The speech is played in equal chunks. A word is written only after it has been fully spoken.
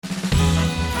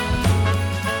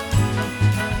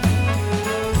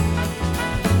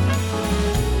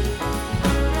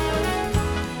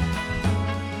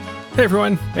Hey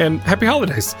everyone, and happy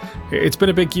holidays. It's been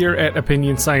a big year at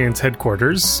Opinion Science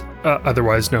headquarters,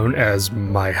 otherwise known as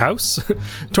my house.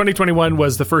 2021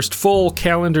 was the first full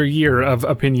calendar year of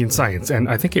Opinion Science, and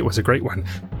I think it was a great one.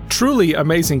 Truly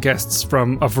amazing guests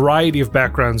from a variety of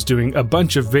backgrounds doing a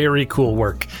bunch of very cool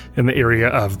work in the area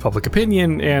of public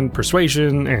opinion and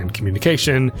persuasion and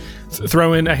communication.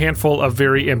 Throw in a handful of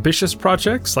very ambitious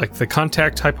projects like the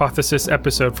Contact Hypothesis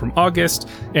episode from August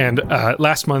and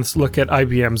last month's look at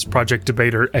IBM's Project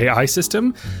Debater AI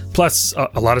system, plus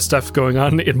a lot of stuff going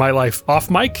on in my life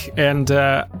off mic, and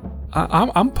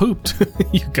I'm pooped,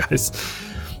 you guys.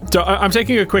 So I'm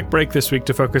taking a quick break this week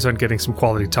to focus on getting some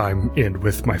quality time in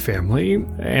with my family.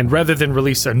 And rather than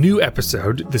release a new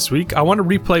episode this week, I want to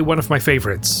replay one of my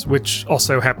favorites, which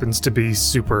also happens to be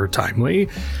super timely.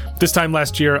 This time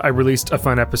last year, I released a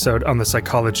fun episode on the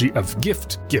psychology of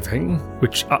gift giving,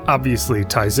 which obviously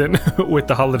ties in with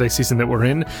the holiday season that we're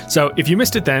in. So if you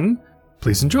missed it then,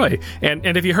 please enjoy. And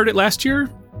if you heard it last year,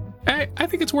 I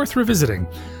think it's worth revisiting.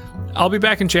 I'll be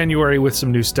back in January with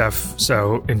some new stuff,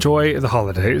 so enjoy the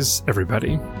holidays,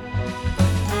 everybody.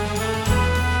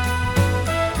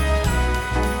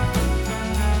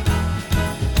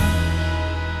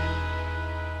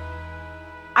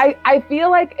 I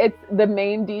feel like it's the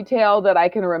main detail that I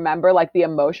can remember, like the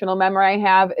emotional memory I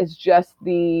have, is just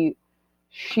the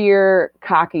sheer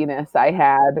cockiness I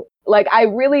had. Like,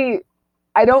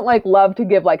 I don't like love to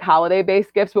give like holiday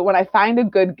based gifts, but when I find a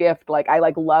good gift, like I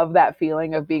like love that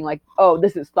feeling of being like, oh,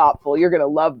 this is thoughtful. You're going to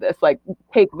love this. Like,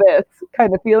 take this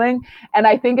kind of feeling. And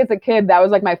I think as a kid, that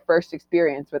was like my first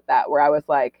experience with that, where I was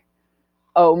like,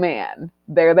 oh man,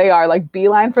 there they are, like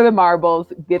beeline for the marbles,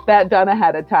 get that done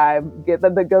ahead of time, get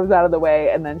that goes out of the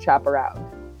way, and then shop around.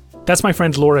 That's my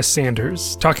friend Laura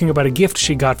Sanders talking about a gift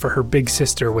she got for her big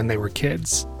sister when they were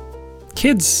kids.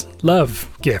 Kids love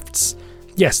gifts.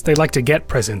 Yes, they like to get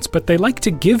presents, but they like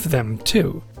to give them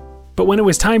too. But when it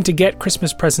was time to get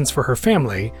Christmas presents for her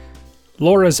family,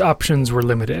 Laura's options were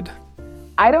limited.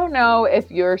 I don't know if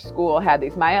your school had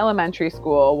these. My elementary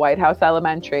school, White House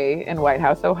Elementary in White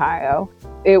House, Ohio,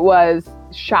 it was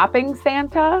Shopping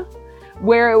Santa,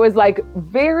 where it was like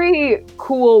very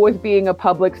cool with being a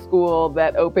public school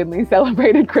that openly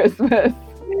celebrated Christmas.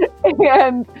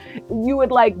 And you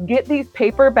would like get these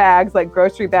paper bags, like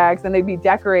grocery bags, and they'd be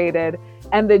decorated.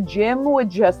 And the gym would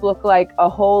just look like a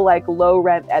whole like low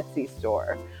rent Etsy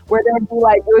store, where there'd be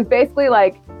like, it was basically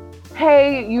like,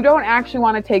 hey, you don't actually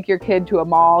want to take your kid to a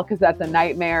mall because that's a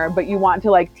nightmare, but you want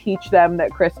to like teach them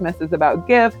that Christmas is about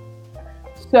gifts.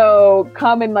 So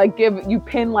come and like you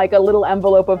pin like a little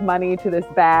envelope of money to this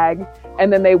bag,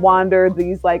 and then they wander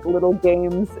these like little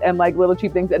games and like little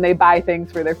cheap things, and they buy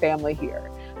things for their family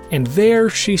here. And there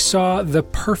she saw the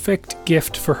perfect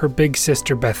gift for her big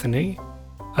sister Bethany.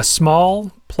 A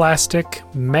small plastic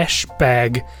mesh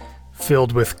bag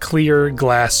filled with clear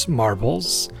glass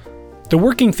marbles. The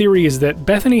working theory is that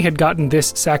Bethany had gotten this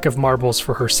sack of marbles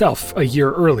for herself a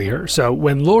year earlier, so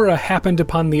when Laura happened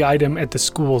upon the item at the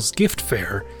school's gift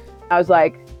fair, I was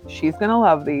like, she's gonna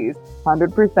love these,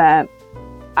 100%.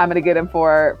 I'm gonna get them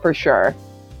for sure.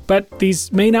 But these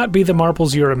may not be the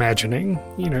marbles you're imagining.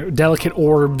 You know, delicate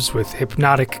orbs with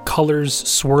hypnotic colors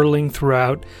swirling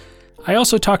throughout. I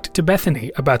also talked to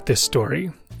Bethany about this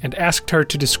story and asked her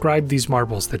to describe these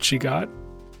marbles that she got.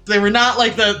 They were not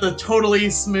like the totally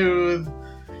smooth,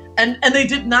 and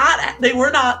they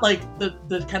were not like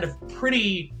the kind of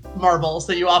pretty marbles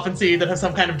that you often see that have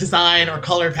some kind of design or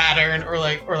color pattern or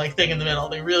like thing in the middle.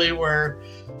 They really were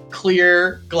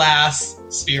clear glass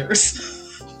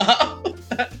spheres.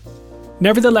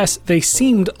 Nevertheless, they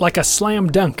seemed like a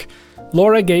slam dunk.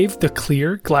 Laura gave the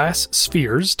clear glass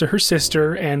spheres to her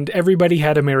sister, and everybody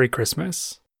had a Merry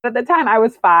Christmas. At the time, I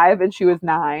was 5 and she was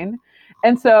 9.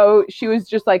 And so she was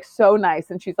just like so nice.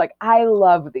 And she's like, I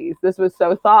love these. This was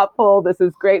so thoughtful. This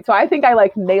is great. So I think I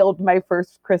like nailed my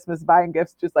first Christmas buying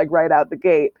gifts just like right out the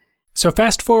gate. So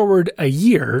fast forward a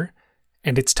year,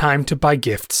 and it's time to buy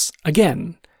gifts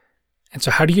again. And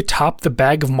so how do you top the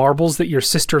bag of marbles that your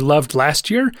sister loved last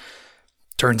year?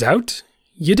 Turns out,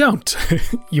 you don't.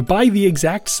 You buy the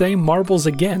exact same marbles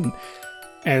again.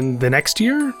 And the next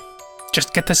year,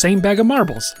 just get the same bag of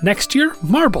marbles. Next year,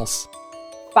 marbles.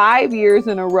 5 years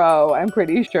in a row, I'm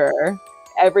pretty sure.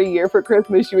 Every year for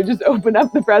Christmas, she would just open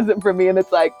up the present for me, and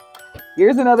it's like,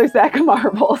 here's another sack of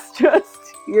marbles. Just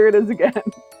here it is again.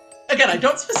 Again, I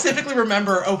don't specifically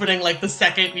remember opening like the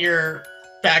second year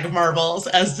bag of marbles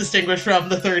as distinguished from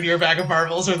the third year bag of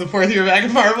marbles or the fourth year bag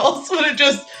of marbles, but it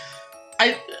just,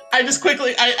 I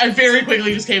very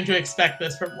quickly just came to expect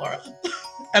this from Laura.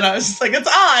 And I was just like, it's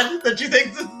odd that you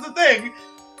think this is the thing.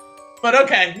 But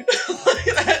okay,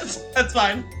 that's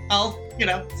fine. I'll,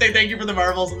 say thank you for the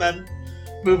marbles and then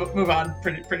move on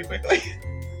pretty quickly.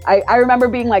 I remember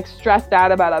being like stressed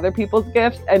out about other people's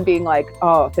gifts and being like,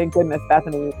 oh, thank goodness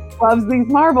Bethany loves these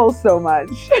marbles so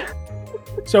much.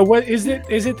 So what is it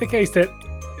the case that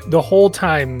the whole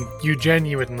time you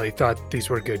genuinely thought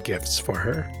these were good gifts for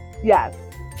her? Yes.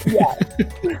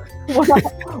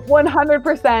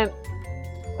 100%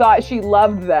 thought she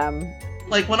loved them.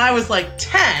 Like when I was like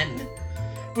 10,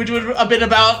 which would have been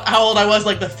about how old I was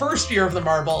like the first year of the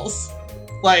marbles,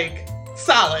 like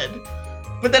solid.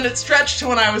 But then it stretched to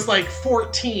when I was like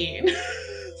 14.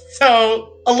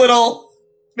 So a little,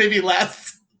 maybe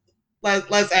less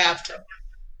apt.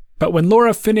 But when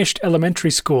Laura finished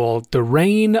elementary school, the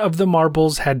reign of the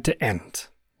marbles had to end.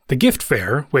 The gift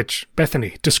fair, which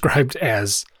Bethany described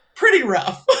as pretty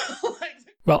rough.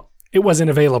 Well, it wasn't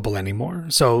available anymore,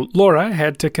 so Laura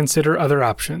had to consider other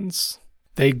options.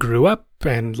 They grew up,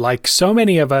 and like so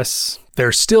many of us,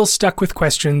 they're still stuck with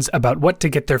questions about what to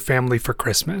get their family for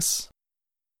Christmas.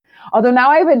 Although now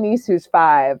I have a niece who's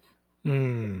 5,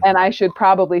 and I should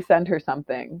probably send her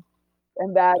something.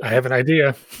 And that I have an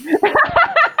idea.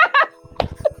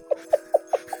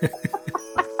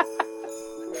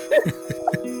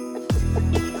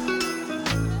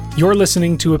 You're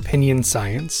listening to Opinion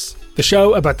Science, the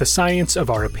show about the science of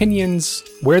our opinions,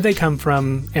 where they come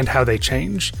from, and how they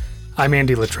change. I'm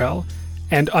Andy Luttrell,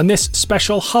 and on this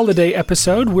special holiday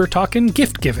episode, we're talking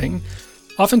gift giving.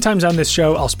 Oftentimes on this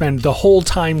show, I'll spend the whole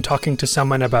time talking to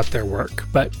someone about their work,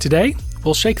 but today,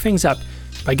 we'll shake things up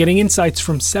by getting insights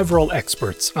from several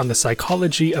experts on the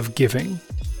psychology of giving.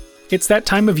 It's that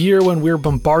time of year when we're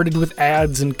bombarded with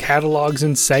ads and catalogs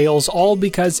and sales, all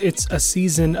because it's a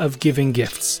season of giving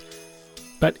gifts.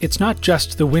 But it's not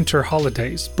just the winter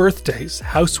holidays, birthdays,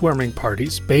 housewarming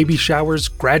parties, baby showers,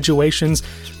 graduations.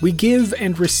 We give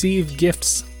and receive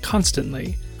gifts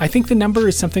constantly. I think the number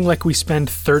is something like we spend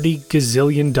 $30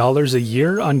 gazillion a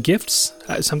year on gifts,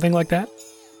 something like that.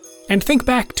 And think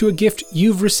back to a gift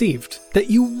you've received that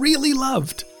you really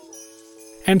loved.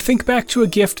 And think back to a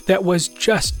gift that was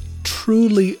just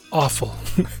truly awful.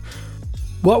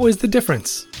 What was the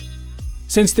difference?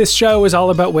 Since this show is all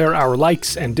about where our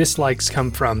likes and dislikes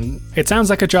come from, it sounds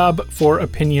like a job for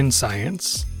opinion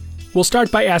science. We'll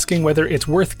start by asking whether it's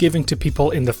worth giving to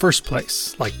people in the first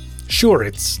place. Like, sure,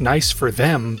 it's nice for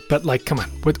them, but come on,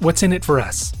 what's in it for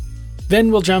us?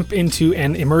 Then we'll jump into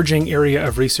an emerging area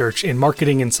of research in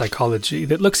marketing and psychology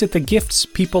that looks at the gifts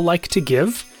people like to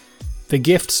give, the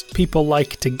gifts people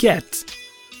like to get,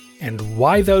 and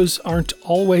why those aren't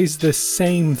always the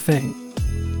same thing.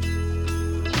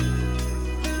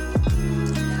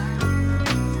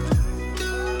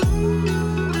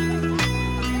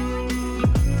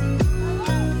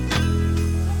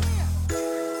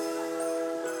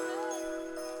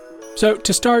 So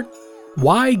to start,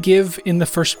 why give in the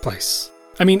first place?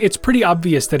 I mean, it's pretty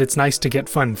obvious that it's nice to get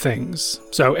fun things.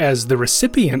 So as the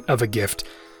recipient of a gift,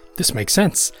 this makes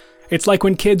sense. It's like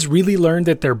when kids really learn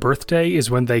that their birthday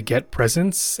is when they get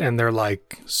presents, and they're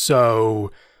like,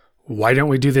 so why don't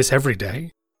we do this every day?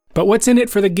 But what's in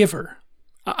it for the giver?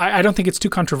 I don't think it's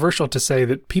too controversial to say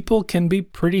that people can be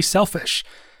pretty selfish.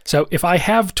 So if I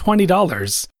have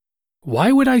 $20,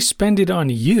 why would I spend it on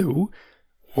you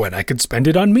when I could spend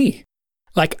it on me?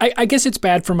 I guess it's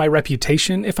bad for my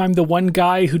reputation if I'm the one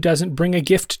guy who doesn't bring a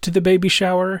gift to the baby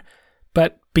shower.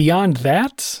 But beyond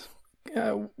that,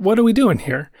 what are we doing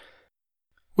here?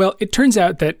 Well, it turns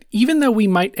out that even though we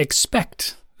might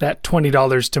expect that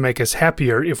 $20 to make us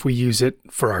happier if we use it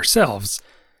for ourselves,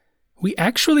 we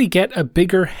actually get a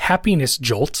bigger happiness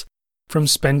jolt from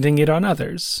spending it on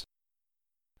others.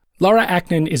 Laura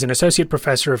Aknin is an associate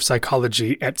professor of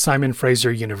psychology at Simon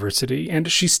Fraser University,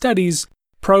 and she studies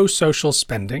pro-social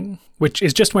spending, which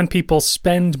is just when people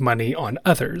spend money on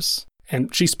others.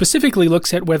 And she specifically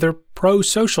looks at whether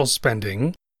pro-social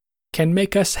spending can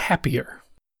make us happier.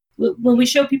 When we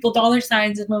show people dollar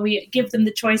signs and when we give them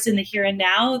the choice in the here and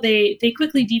now, they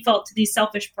quickly default to these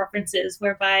selfish preferences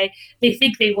whereby they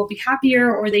think they will be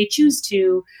happier or they choose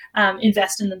to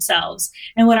invest in themselves.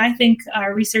 And what I think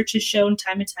our research has shown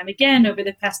time and time again over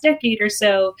the past decade or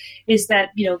so is that,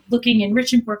 looking in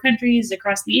rich and poor countries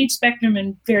across the age spectrum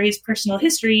and various personal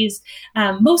histories,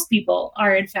 most people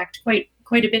are in fact quite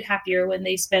a bit happier when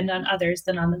they spend on others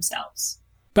than on themselves.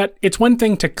 But it's one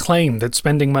thing to claim that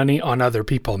spending money on other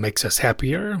people makes us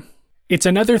happier. It's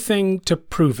another thing to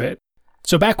prove it.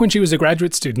 So back when she was a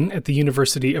graduate student at the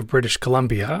University of British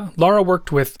Columbia, Laura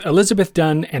worked with Elizabeth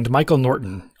Dunn and Michael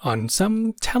Norton on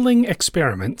some telling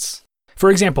experiments. For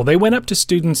example, they went up to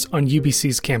students on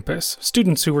UBC's campus,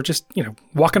 students who were just,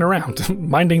 walking around,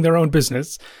 minding their own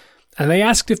business, and they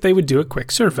asked if they would do a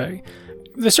quick survey.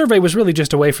 The survey was really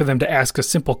just a way for them to ask a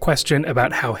simple question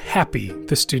about how happy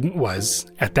the student was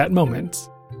at that moment.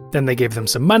 Then they gave them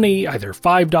some money, either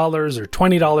 $5 or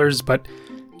 $20, but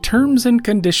terms and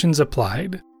conditions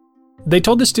applied. They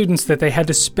told the students that they had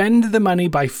to spend the money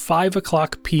by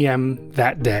 5:00 p.m.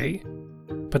 that day.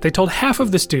 But they told half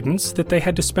of the students that they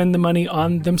had to spend the money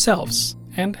on themselves,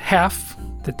 and half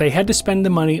that they had to spend the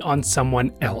money on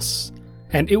someone else.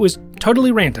 And it was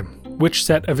totally random which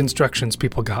set of instructions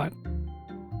people got.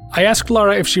 I asked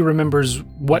Laura if she remembers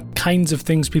what kinds of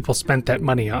things people spent that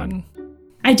money on.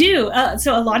 I do.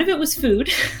 So a lot of it was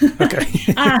food, Okay.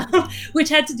 Which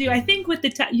had to do, I think, with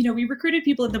the we recruited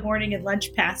people in the morning and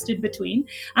lunch passed in between.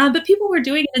 But people were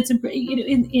doing it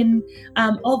in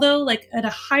some, although like at a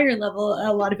higher level,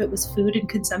 a lot of it was food and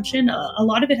consumption. A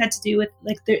lot of it had to do with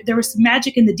like there was some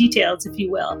magic in the details, if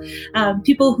you will.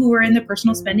 People who were in the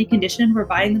personal spending condition were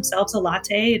buying themselves a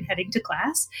latte and heading to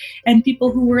class, and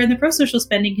people who were in the pro-social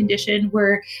spending condition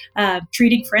were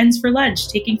treating friends for lunch,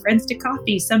 taking friends to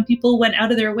coffee. Some people went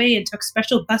out of their way and took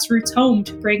special bus routes home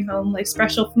to bring home like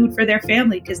special food for their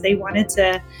family because they wanted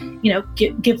to,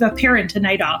 give a parent a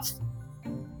night off.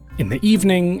 In the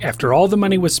evening, after all the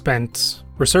money was spent,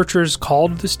 researchers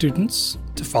called the students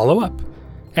to follow up.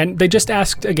 And they just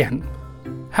asked again,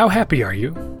 how happy are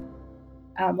you?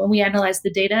 When we analyzed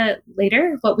the data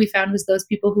later, what we found was those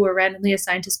people who were randomly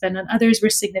assigned to spend on others were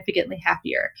significantly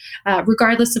happier,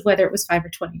 regardless of whether it was $5 or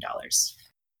 $20.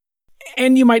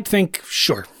 And you might think,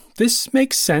 sure, this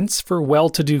makes sense for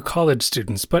well-to-do college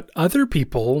students, but other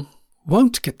people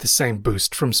won't get the same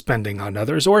boost from spending on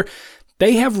others, or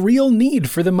they have real need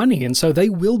for the money, and so they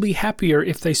will be happier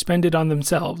if they spend it on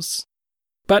themselves.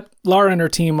 But Laura and her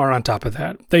team are on top of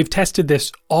that. They've tested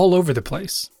this all over the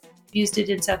place. Used it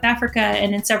in South Africa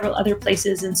and in several other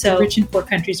places, and so rich and poor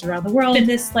countries around the world. In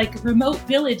this like remote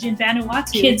village in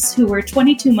Vanuatu, kids who were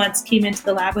 22 months came into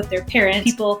the lab with their parents.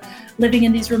 People living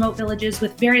in these remote villages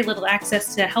with very little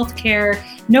access to healthcare,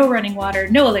 no running water,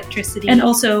 no electricity, and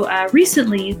also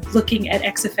recently looking at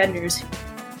ex-offenders.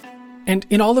 And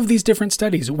in all of these different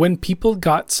studies, when people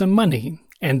got some money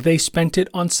and they spent it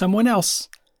on someone else,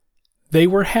 they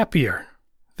were happier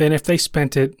than if they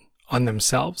spent it on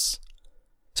themselves.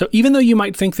 So even though you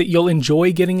might think that you'll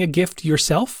enjoy getting a gift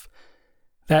yourself,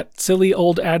 that silly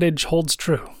old adage holds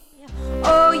true.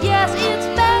 Oh yes, it's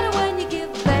better when you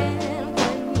give than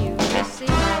when you receive.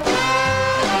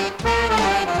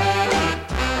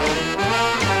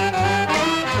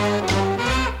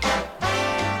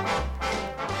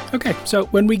 Okay, so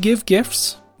when we give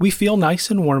gifts, we feel nice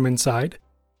and warm inside.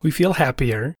 We feel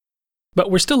happier.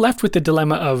 But we're still left with the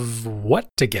dilemma of what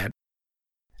to get.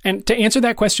 And to answer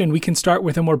that question, we can start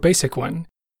with a more basic one.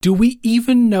 Do we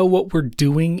even know what we're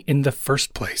doing in the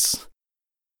first place?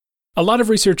 A lot of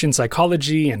research in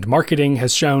psychology and marketing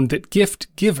has shown that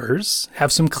gift givers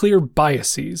have some clear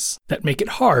biases that make it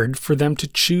hard for them to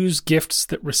choose gifts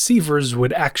that receivers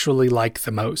would actually like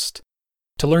the most.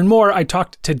 To learn more, I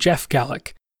talked to Jeff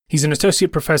Gallick. He's an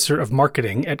associate professor of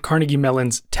marketing at Carnegie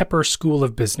Mellon's Tepper School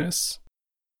of Business.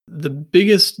 The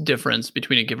biggest difference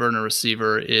between a giver and a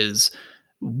receiver is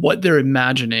what they're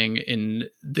imagining in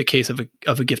the case of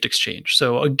a gift exchange.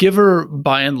 So a giver,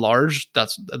 by and large,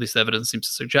 that's at least the evidence seems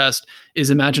to suggest,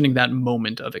 is imagining that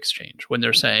moment of exchange when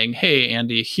they're saying, hey,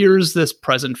 Andy, here's this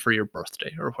present for your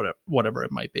birthday, or whatever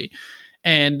it might be.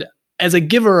 And as a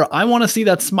giver, I want to see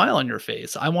that smile on your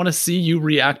face. I want to see you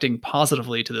reacting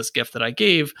positively to this gift that I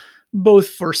gave, both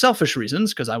for selfish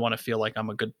reasons, because I want to feel like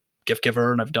I'm a good gift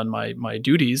giver and I've done my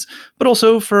duties, but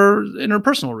also for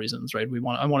interpersonal reasons, right?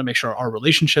 I want to make sure our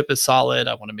relationship is solid.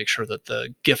 I want to make sure that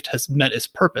the gift has met its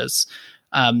purpose.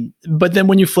 But then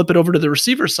when you flip it over to the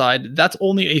receiver side, that's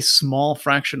only a small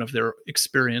fraction of their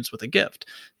experience with a gift.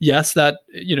 Yes, that,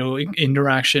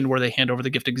 interaction where they hand over the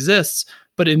gift exists,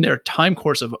 but in their time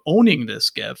course of owning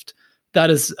this gift, that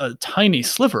is a tiny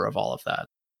sliver of all of that.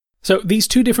 So these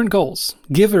two different goals,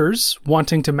 givers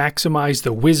wanting to maximize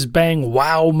the whiz-bang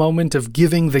wow moment of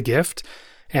giving the gift,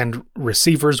 and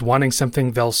receivers wanting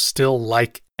something they'll still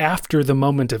like after the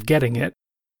moment of getting it,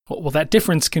 well, that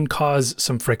difference can cause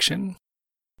some friction.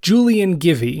 Julian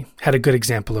Givey had a good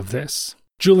example of this.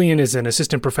 Julian is an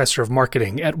assistant professor of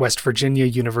marketing at West Virginia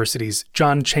University's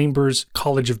John Chambers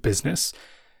College of Business.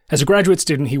 As a graduate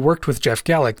student, he worked with Jeff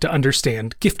Gallick to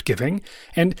understand gift giving,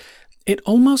 and it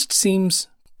almost seems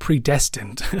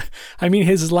predestined. I mean,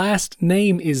 his last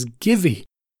name is Givey,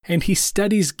 and he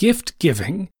studies gift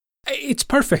giving. It's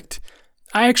perfect.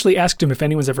 I actually asked him if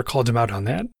anyone's ever called him out on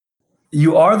that.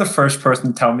 You are the first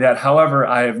person to tell me that. However,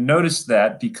 I have noticed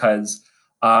that because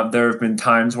There have been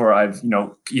times where I've,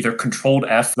 either controlled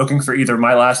F looking for either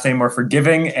my last name or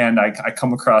forgiving, and I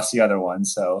come across the other one.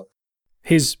 So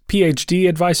his PhD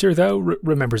advisor, though,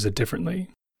 remembers it differently.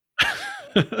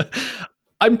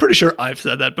 I'm pretty sure I've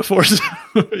said that before. So,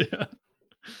 yeah.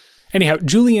 Anyhow,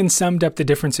 Julian summed up the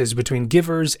differences between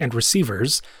givers and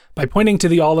receivers by pointing to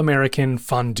the all-American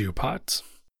fondue pot.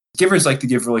 Givers like to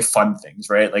give really fun things,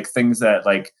 right? Like things that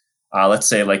let's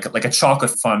say like a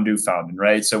chocolate fondue fountain,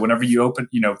 right? So whenever you open,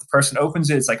 the person opens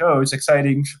it, it's like, oh, it's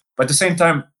exciting. But at the same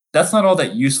time, that's not all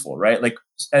that useful, right? Like,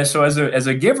 as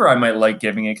a giver, I might like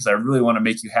giving it because I really want to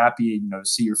make you happy,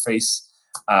 see your face,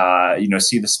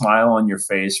 see the smile on your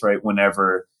face, right?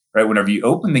 Whenever you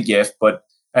open the gift. But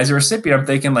as a recipient, I'm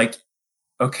thinking like,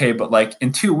 okay, but like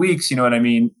in 2 weeks, you know what I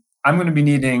mean? I'm going to be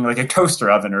needing like a toaster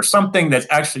oven or something that's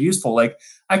actually useful. Like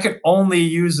I could only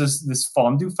use this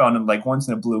fondue fountain like once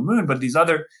in a blue moon, but these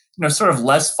other, sort of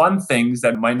less fun things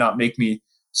that might not make me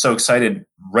so excited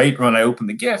right when I open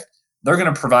the gift, they're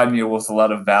going to provide me with a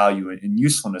lot of value and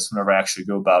usefulness whenever I actually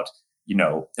go about,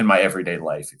 in my everyday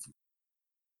life.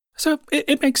 So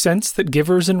it makes sense that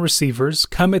givers and receivers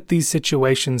come at these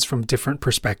situations from different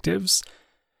perspectives.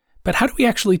 But how do we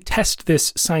actually test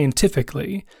this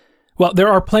scientifically? Well, there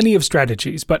are plenty of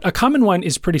strategies, but a common one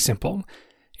is pretty simple.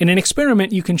 In an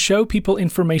experiment, you can show people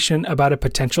information about a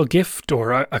potential gift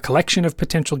or a collection of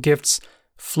potential gifts,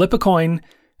 flip a coin,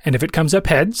 and if it comes up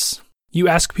heads, you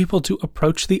ask people to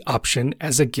approach the option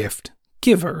as a gift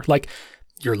giver. Like,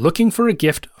 you're looking for a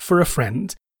gift for a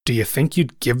friend. Do you think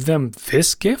you'd give them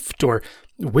this gift? Or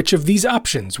which of these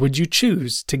options would you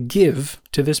choose to give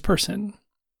to this person?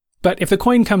 But if the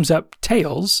coin comes up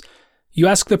tails, you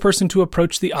ask the person to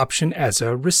approach the option as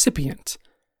a recipient.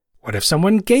 What if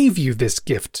someone gave you this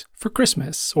gift for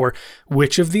Christmas? Or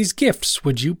which of these gifts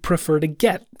would you prefer to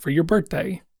get for your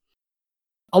birthday?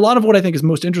 A lot of what I think is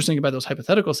most interesting about those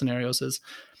hypothetical scenarios is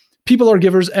people are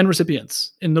givers and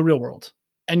recipients in the real world.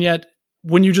 And yet,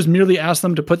 when you just merely ask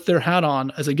them to put their hat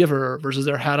on as a giver versus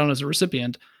their hat on as a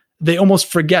recipient, they almost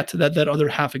forget that other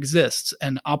half exists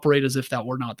and operate as if that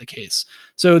were not the case.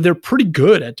 So they're pretty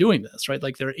good at doing this, right?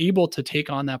 Like they're able to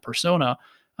take on that persona.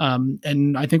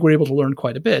 And I think we're able to learn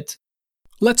quite a bit.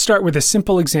 Let's start with a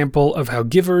simple example of how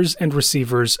givers and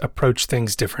receivers approach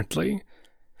things differently.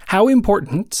 How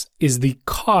important is the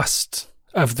cost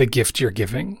of the gift you're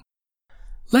giving?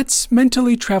 Let's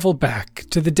mentally travel back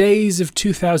to the days of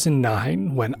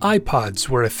 2009 when iPods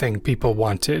were a thing people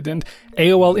wanted and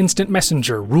AOL Instant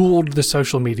Messenger ruled the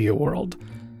social media world.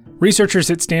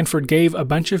 Researchers at Stanford gave a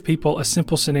bunch of people a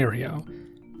simple scenario.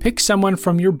 Pick someone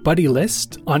from your buddy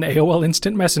list on AOL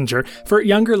Instant Messenger. For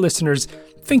younger listeners,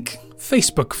 think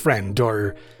Facebook friend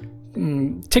or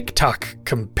TikTok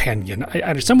companion,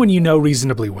 someone you know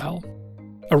reasonably well.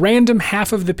 A random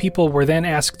half of the people were then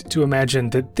asked to imagine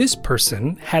that this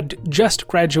person had just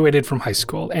graduated from high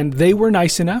school and they were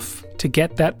nice enough to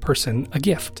get that person a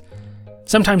gift.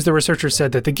 Sometimes the researchers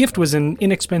said that the gift was an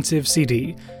inexpensive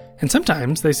CD, and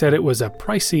sometimes they said it was a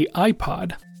pricey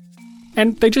iPod.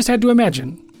 And they just had to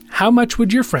imagine, how much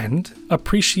would your friend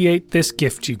appreciate this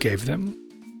gift you gave them?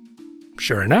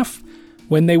 Sure enough,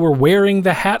 when they were wearing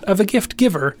the hat of a gift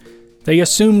giver, they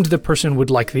assumed the person would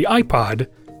like the iPod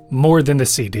more than the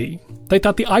CD. They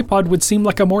thought the iPod would seem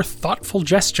like a more thoughtful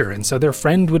gesture, and so their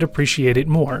friend would appreciate it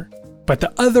more. But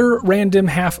the other random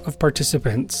half of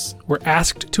participants were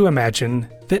asked to imagine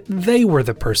that they were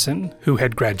the person who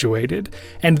had graduated,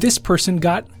 and this person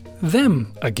got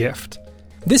them a gift.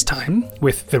 This time,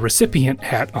 with the recipient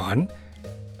hat on,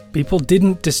 people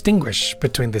didn't distinguish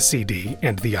between the CD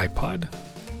and the iPod.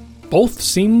 Both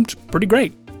seemed pretty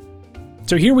great.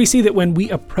 So here we see that when we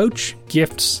approach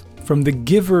gifts from the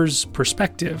giver's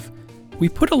perspective, we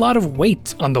put a lot of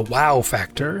weight on the wow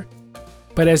factor.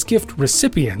 But as gift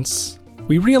recipients,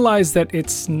 we realize that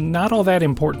it's not all that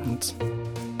important.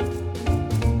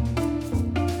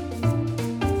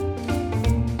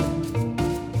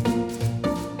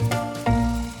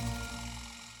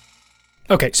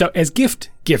 Okay, so as gift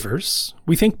givers,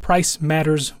 we think price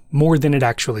matters more than it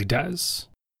actually does.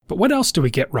 But what else do we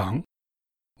get wrong?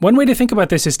 One way to think about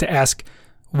this is to ask,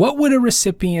 what would a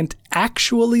recipient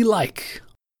actually like?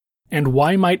 And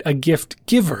why might a gift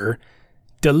giver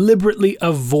deliberately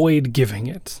avoid giving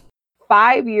it?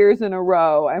 5 years in a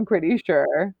row, I'm pretty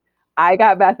sure, I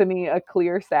got Bethany a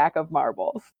clear sack of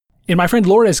marbles. In my friend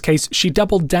Laura's case, she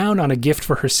doubled down on a gift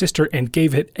for her sister and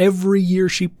gave it every year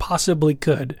she possibly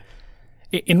could.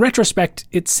 In retrospect,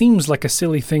 it seems like a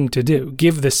silly thing to do,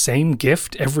 give the same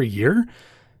gift every year.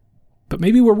 But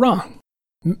maybe we're wrong.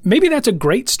 Maybe that's a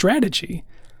great strategy.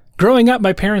 Growing up,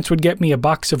 my parents would get me a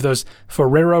box of those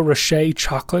Ferrero Rocher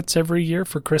chocolates every year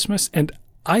for Christmas, and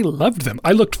I loved them.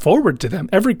 I looked forward to them.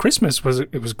 Every Christmas was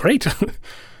great.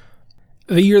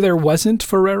 The year there wasn't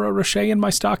Ferrero Rocher in my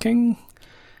stocking,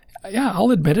 yeah, I'll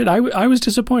admit it, I was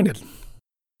disappointed.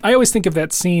 I always think of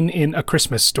that scene in A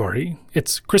Christmas Story.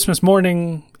 It's Christmas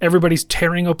morning, everybody's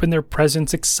tearing open their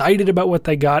presents, excited about what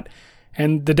they got,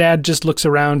 and the dad just looks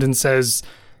around and says,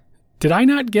 "Did I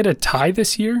not get a tie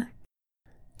this year?"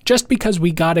 Just because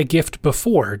we got a gift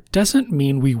before doesn't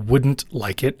mean we wouldn't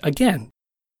like it again.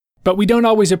 But we don't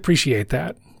always appreciate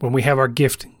that when we have our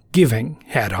gift-giving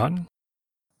hat on.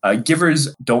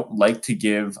 Givers don't like to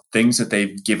give things that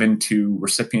they've given to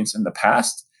recipients in the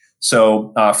past.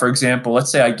 So, for example,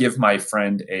 let's say I give my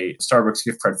friend a Starbucks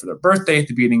gift card for their birthday at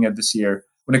the beginning of this year.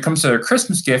 When it comes to their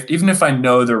Christmas gift, even if I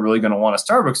know they're really going to want a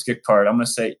Starbucks gift card, I'm going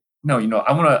to say, no,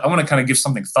 I want to kind of give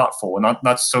something thoughtful and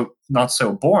not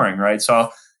so boring, right? So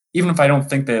even if I don't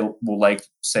think they will like,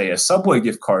 say, a Subway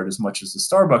gift card as much as the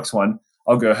Starbucks one,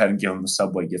 I'll go ahead and give them the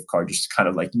Subway gift card just to kind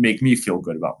of like make me feel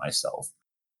good about myself.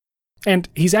 And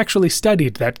he's actually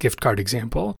studied that gift card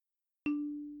example.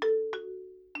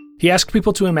 He asked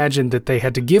people to imagine that they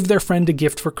had to give their friend a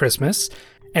gift for Christmas,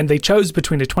 and they chose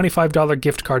between a $25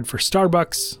 gift card for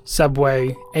Starbucks,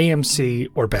 Subway, AMC,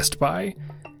 or Best Buy.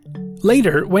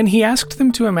 Later, when he asked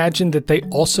them to imagine that they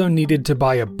also needed to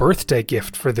buy a birthday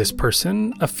gift for this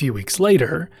person a few weeks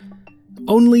later,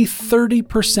 only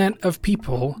 30% of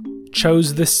people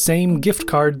chose the same gift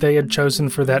card they had chosen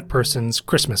for that person's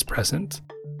Christmas present.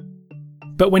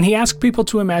 But when he asked people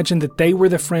to imagine that they were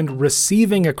the friend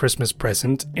receiving a Christmas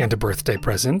present and a birthday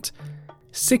present,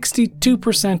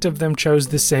 62% of them chose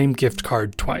the same gift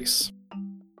card twice.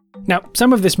 Now,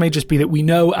 some of this may just be that we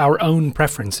know our own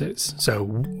preferences, so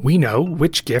we know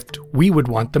which gift we would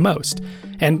want the most,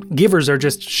 and givers are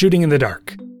just shooting in the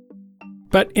dark.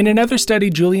 But in another study,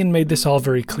 Julian made this all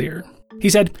very clear. He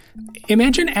said,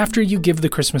 imagine after you give the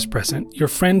Christmas present, your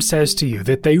friend says to you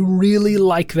that they really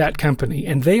like that company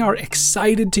and they are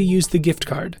excited to use the gift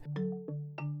card.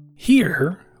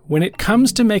 Here, when it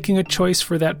comes to making a choice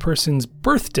for that person's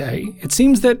birthday, it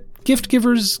seems that gift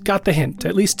givers got the hint,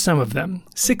 at least some of them.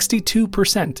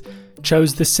 62%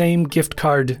 chose the same gift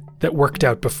card that worked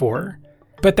out before.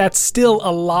 But that's still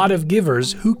a lot of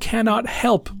givers who cannot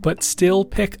help but still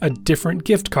pick a different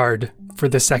gift card for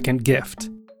the second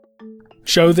gift.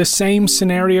 Show the same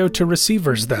scenario to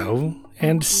receivers, though,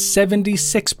 and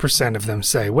 76% of them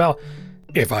say, well,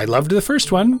 if I loved the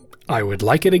first one, I would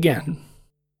like it again.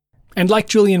 And like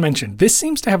Julian mentioned, this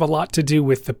seems to have a lot to do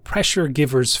with the pressure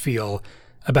givers feel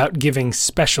about giving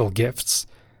special gifts.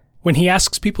 When he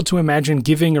asks people to imagine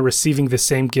giving or receiving the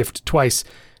same gift twice,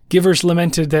 givers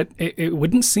lamented that it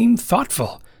wouldn't seem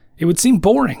thoughtful. It would seem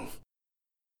boring.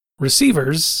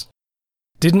 Receivers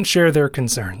didn't share their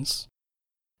concerns.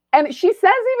 And she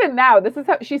says even now, this is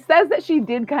how she says that she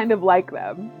did kind of like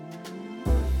them.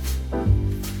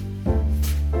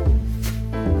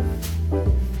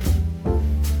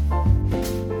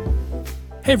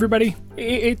 Hey everybody,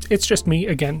 it's just me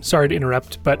again, sorry to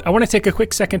interrupt, but I want to take a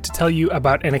quick second to tell you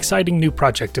about an exciting new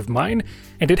project of mine,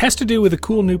 and it has to do with a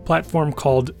cool new platform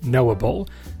called Knowable,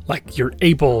 like you're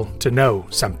able to know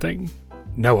something.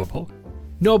 Knowable.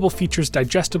 Knowable features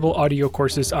digestible audio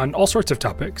courses on all sorts of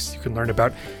topics. You can learn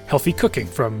about healthy cooking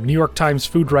from New York Times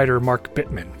food writer Mark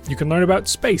Bittman. You can learn about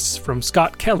space from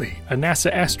Scott Kelly, a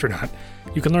NASA astronaut.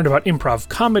 You can learn about improv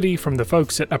comedy from the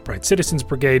folks at Upright Citizens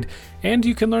Brigade. And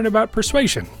you can learn about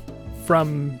persuasion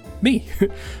from me.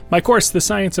 My course, The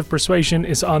Science of Persuasion,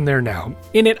 is on there now.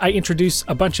 In it, I introduce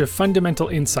a bunch of fundamental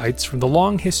insights from the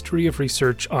long history of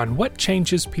research on what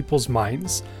changes people's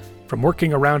minds. From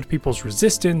working around people's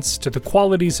resistance, to the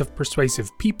qualities of persuasive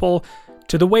people,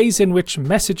 to the ways in which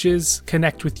messages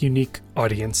connect with unique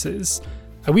audiences.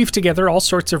 I weave together all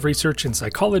sorts of research in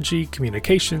psychology,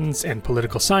 communications, and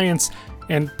political science,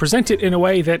 and present it in a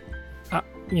way that,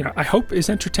 I hope is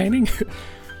entertaining.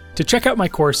 To check out my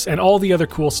course and all the other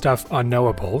cool stuff on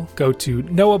Knowable, go to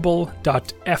knowable.fyi,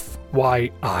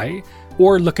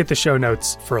 or look at the show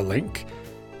notes for a link.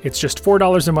 It's just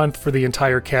 $4 a month for the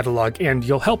entire catalog, and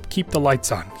you'll help keep the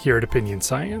lights on here at Opinion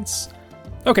Science.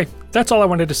 Okay, that's all I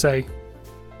wanted to say.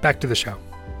 Back to the show.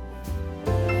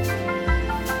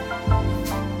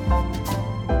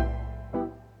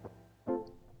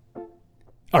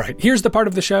 All right, here's the part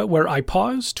of the show where I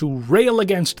pause to rail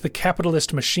against the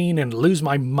capitalist machine and lose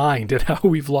my mind at how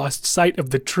we've lost sight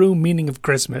of the true meaning of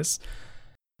Christmas.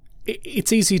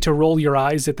 It's easy to roll your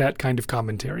eyes at that kind of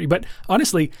commentary, but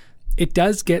honestly, it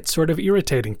does get sort of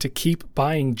irritating to keep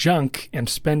buying junk and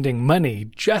spending money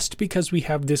just because we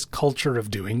have this culture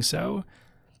of doing so.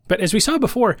 But as we saw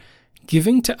before,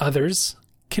 giving to others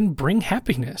can bring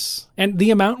happiness, and the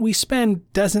amount we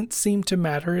spend doesn't seem to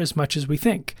matter as much as we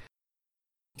think.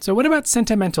 So what about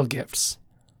sentimental gifts?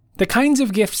 The kinds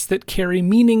of gifts that carry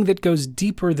meaning that goes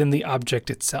deeper than the object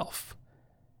itself.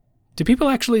 Do people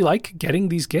actually like getting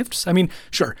these gifts? I mean,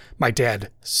 sure, my dad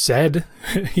said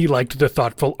he liked the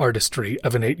thoughtful artistry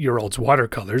of an 8-year-old's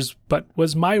watercolors, but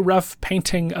was my rough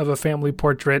painting of a family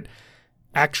portrait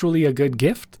actually a good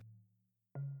gift?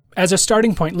 As a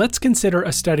starting point, let's consider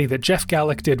a study that Jeff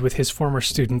Gallick did with his former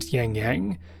student Yang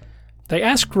Yang. They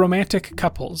asked romantic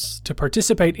couples to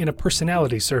participate in a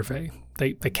personality survey.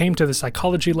 They came to the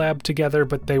psychology lab together,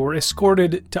 but they were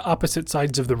escorted to opposite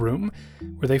sides of the room,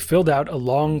 where they filled out a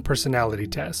long personality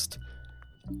test.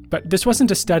 But this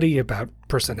wasn't a study about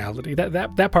personality.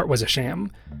 That part was a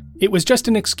sham. It was just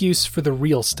an excuse for the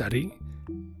real study.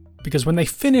 Because when they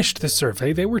finished the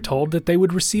survey, they were told that they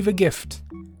would receive a gift.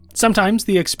 Sometimes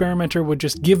the experimenter would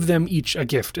just give them each a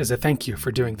gift as a thank you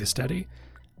for doing the study.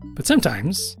 But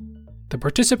sometimes the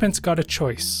participants got a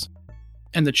choice.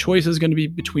 And the choice is going to be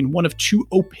between one of two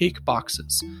opaque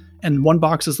boxes. And one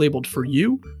box is labeled for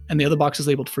you, and the other box is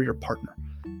labeled for your partner.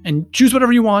 And choose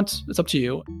whatever you want. It's up to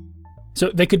you. So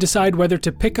they could decide whether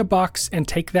to pick a box and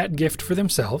take that gift for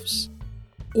themselves,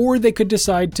 or they could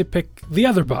decide to pick the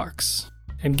other box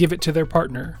and give it to their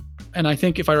partner. And I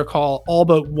think if I recall, all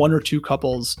but one or two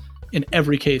couples in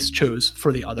every case chose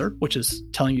for the other, which is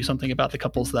telling you something about the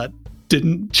couples that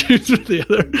didn't choose for the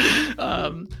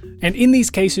other. And in these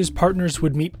cases, partners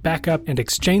would meet back up and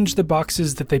exchange the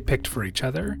boxes that they picked for each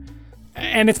other.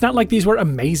 And it's not like these were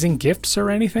amazing gifts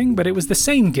or anything, but it was the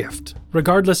same gift,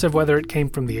 regardless of whether it came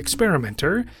from the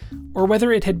experimenter or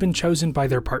whether it had been chosen by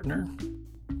their partner.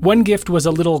 One gift was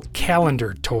a little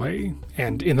calendar toy,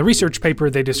 and in the research paper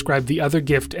they described the other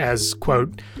gift as,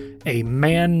 quote, a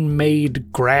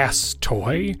man-made grass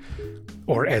toy,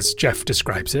 or as Jeff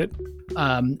describes it,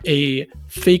 a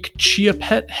fake chia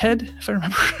pet head, if I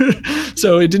remember.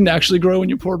 So it didn't actually grow when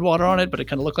you poured water on it, but it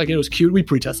kind of looked like it was cute. We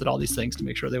pre-tested all these things to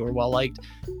make sure they were well liked.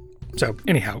 So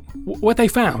anyhow, what they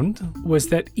found was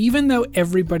that even though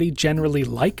everybody generally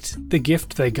liked the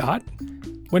gift they got,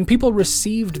 when people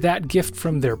received that gift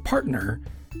from their partner,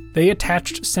 they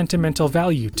attached sentimental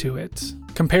value to it,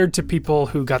 compared to people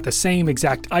who got the same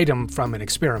exact item from an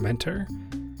experimenter.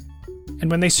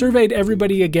 And when they surveyed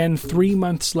everybody again 3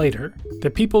 months later,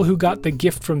 the people who got the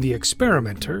gift from the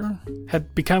experimenter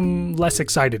had become less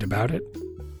excited about it.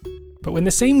 But when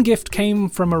the same gift came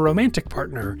from a romantic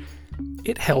partner,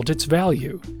 it held its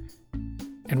value.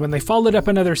 And when they followed up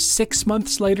another 6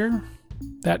 months later,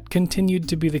 that continued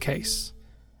to be the case.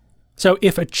 So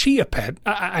if a chia pet,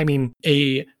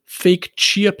 a fake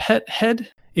chia pet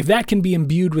head, if that can be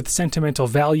imbued with sentimental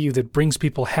value that brings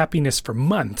people happiness for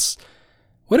months,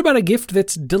 what about a gift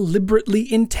that's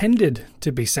deliberately intended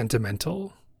to be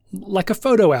sentimental? Like a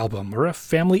photo album, or a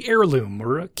family heirloom,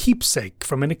 or a keepsake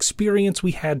from an experience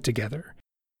we had together.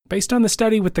 Based on the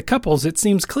study with the couples, it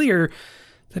seems clear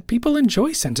that people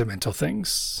enjoy sentimental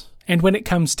things. And when it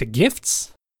comes to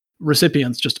gifts,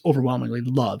 recipients just overwhelmingly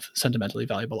love sentimentally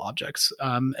valuable objects.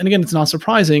 And again, it's not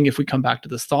surprising if we come back to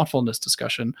this thoughtfulness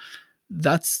discussion.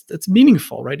 That's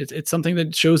meaningful, right? It's something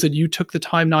that shows that you took the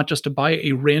time not just to buy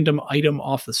a random item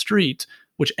off the street,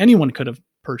 which anyone could have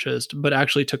purchased, but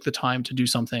actually took the time to do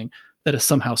something that is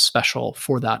somehow special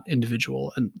for that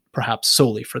individual and perhaps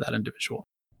solely for that individual.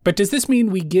 But does this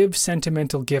mean we give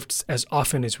sentimental gifts as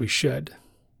often as we should?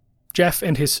 Jeff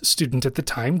and his student at the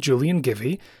time, Julian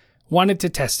Givey, wanted to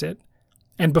test it.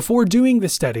 And before doing the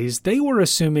studies, they were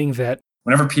assuming that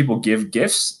whenever people give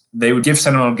gifts, they would give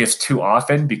sentimental gifts too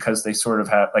often because they sort of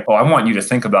have like, oh, I want you to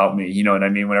think about me. You know what I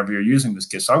mean? Whenever you're using this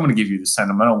gift. So I'm going to give you the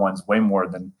sentimental ones way more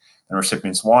than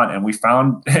recipients want. And we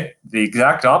found the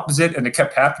exact opposite, and it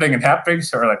kept happening and happening.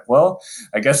 So we're like, well,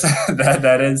 I guess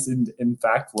that is in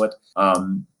fact what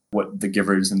the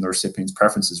givers and the recipients'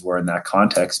 preferences were in that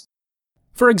context.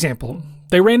 For example,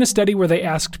 they ran a study where they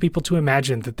asked people to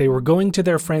imagine that they were going to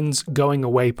their friend's going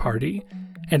away party,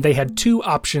 and they had two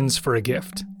options for a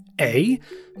gift. A,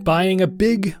 buying a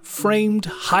big, framed,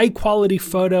 high-quality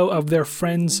photo of their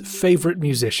friend's favorite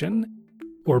musician.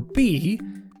 Or B,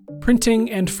 printing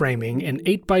and framing an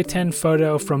 8x10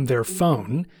 photo from their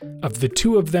phone of the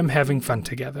two of them having fun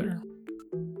together.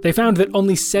 They found that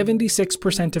only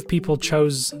 76% of people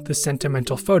chose the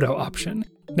sentimental photo option.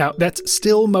 Now, that's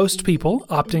still most people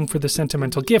opting for the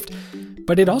sentimental gift,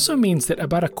 but it also means that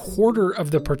about a quarter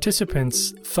of the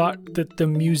participants thought that the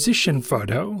musician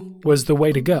photo was the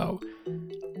way to go.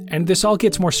 And this all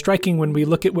gets more striking when we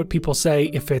look at what people say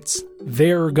if it's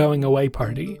their going away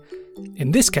party.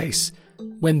 In this case,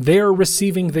 when they're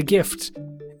receiving the gift,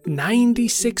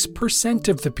 96%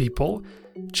 of the people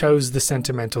chose the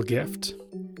sentimental gift.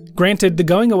 Granted, the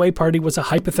going away party was a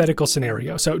hypothetical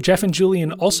scenario, so Jeff and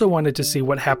Julian also wanted to see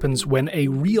what happens when a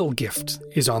real gift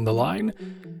is on the line.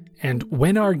 And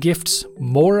when are gifts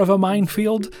more of a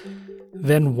minefield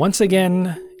than once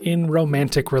again in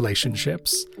romantic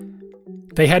relationships?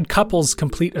 They had couples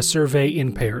complete a survey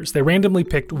in pairs. They randomly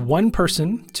picked one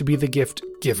person to be the gift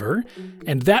giver,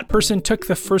 and that person took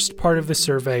the first part of the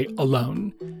survey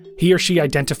alone. He or she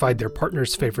identified their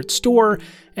partner's favorite store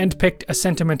and picked a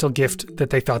sentimental gift that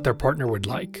they thought their partner would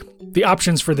like. The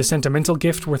options for the sentimental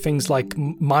gift were things like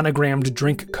monogrammed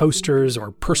drink coasters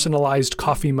or personalized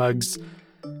coffee mugs.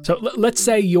 So let's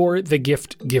say you're the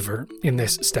gift giver in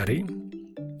this study.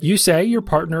 You say your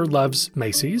partner loves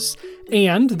Macy's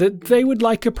and that they would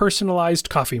like a personalized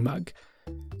coffee mug.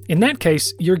 In that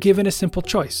case, you're given a simple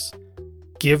choice.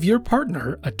 Give your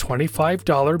partner a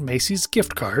 $25 Macy's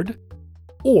gift card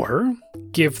or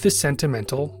give the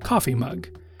sentimental coffee mug.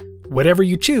 Whatever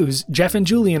you choose, Jeff and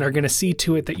Julian are going to see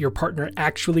to it that your partner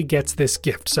actually gets this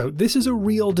gift, so this is a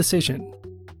real decision.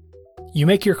 You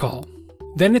make your call.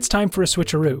 Then it's time for a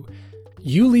switcheroo.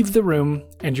 You leave the room,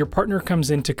 and your partner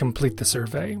comes in to complete the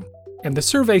survey. And the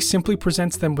survey simply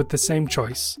presents them with the same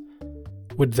choice.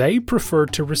 Would they prefer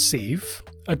to receive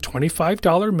a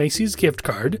 $25 Macy's gift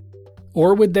card,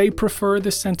 or would they prefer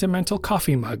the sentimental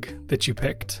coffee mug that you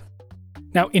picked?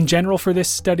 Now, in general for this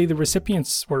study, the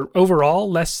recipients were overall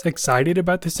less excited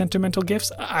about the sentimental gifts.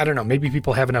 I don't know, maybe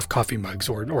people have enough coffee mugs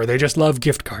or they just love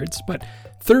gift cards, but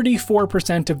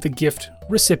 34% of the gift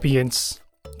recipients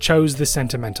chose the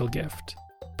sentimental gift.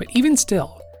 But even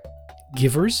still,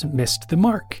 givers missed the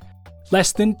mark.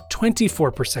 Less than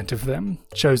 24% of them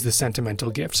chose the sentimental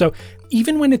gift. So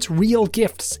even when it's real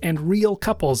gifts and real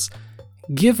couples,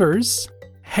 givers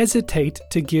hesitate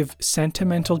to give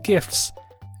sentimental gifts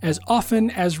as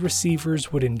often as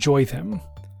receivers would enjoy them.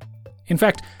 In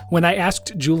fact, when I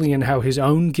asked Julian how his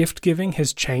own gift giving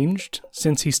has changed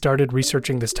since he started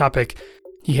researching this topic,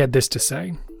 he had this to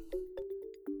say.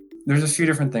 There's a few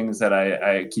different things that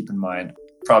I keep in mind.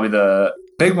 Probably the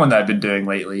big one that I've been doing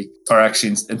lately, or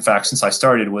actually, in fact, since I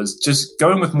started, was just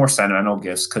going with more sentimental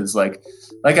gifts. Because like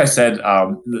I said,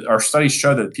 our studies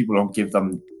show that people don't give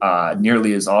them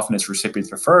nearly as often as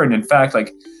recipients prefer. And in fact,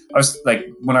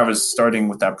 when I was starting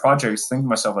with that project, I was thinking to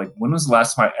myself, when was the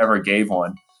last time I ever gave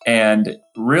one? And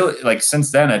really,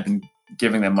 since then, I've been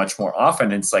giving them much more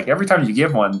often. It's every time you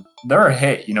give one, they're a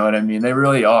hit. You know what I mean? They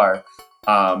really are.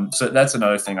 So that's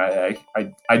another thing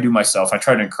I do myself. I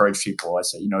try to encourage people. I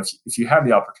say, if you have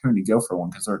the opportunity, go for one,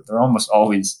 because they're almost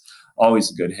always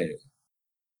a good hit.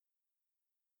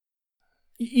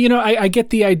 I get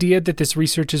the idea that this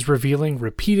research is revealing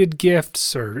repeated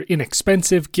gifts or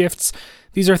inexpensive gifts.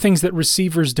 These are things that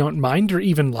receivers don't mind or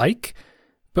even like.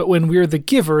 But when we're the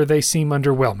giver, they seem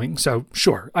underwhelming. So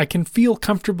sure, I can feel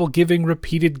comfortable giving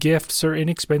repeated gifts or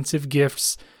inexpensive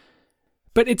gifts.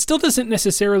 But it still doesn't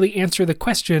necessarily answer the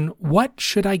question, what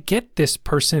should I get this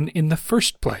person in the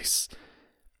first place?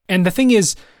 And the thing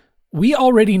is, we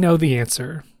already know the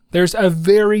answer. There's a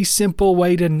very simple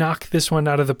way to knock this one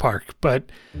out of the park, but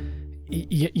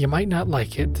you might not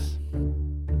like it.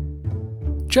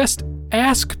 Just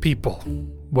ask people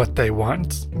what they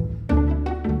want.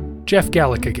 Jeff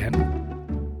Gallick again.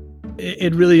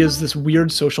 It really is this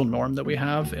weird social norm that we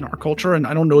have in our culture. And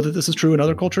I don't know that this is true in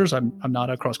other cultures. I'm not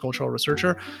a cross-cultural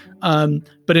researcher.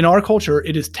 But in our culture,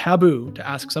 it is taboo to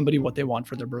ask somebody what they want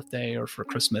for their birthday or for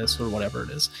Christmas or whatever it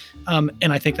is. And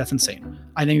I think that's insane.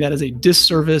 I think that is a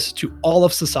disservice to all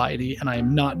of society. And I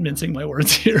am not mincing my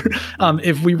words here.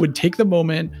 If we would take the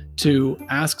moment to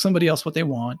ask somebody else what they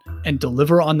want and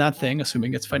deliver on that thing,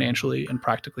 assuming it's financially and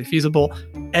practically feasible,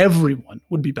 everyone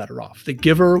would be better off. The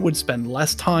giver would spend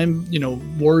less time,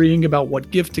 worrying about what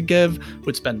gift to give,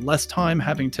 would spend less time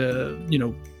having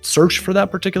to, search for that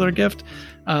particular gift.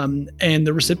 And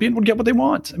the recipient would get what they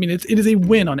want. I mean, it is a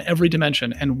win on every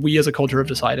dimension. And we as a culture have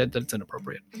decided that it's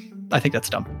inappropriate. I think that's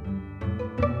dumb.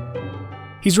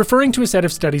 He's referring to a set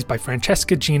of studies by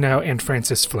Francesca Gino and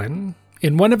Francis Flynn.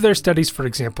 In one of their studies, for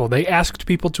example, they asked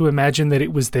people to imagine that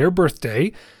it was their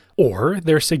birthday or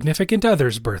their significant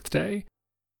other's birthday.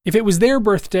 If it was their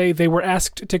birthday, they were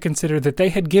asked to consider that they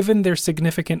had given their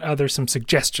significant other some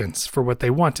suggestions for what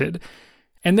they wanted,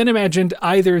 and then imagined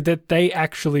either that they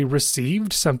actually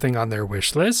received something on their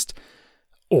wish list,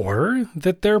 or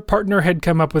that their partner had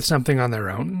come up with something on their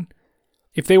own.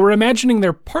 If they were imagining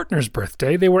their partner's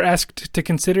birthday, they were asked to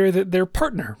consider that their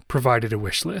partner provided a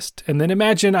wish list, and then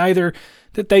imagine either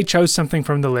that they chose something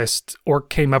from the list or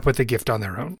came up with a gift on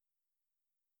their own.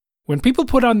 When people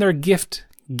put on their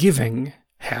gift-giving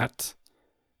hat,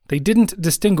 They didn't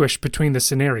distinguish between the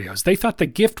scenarios. They thought the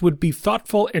gift would be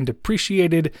thoughtful and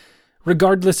appreciated,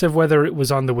 regardless of whether it was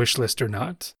on the wish list or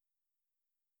not.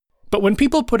 But when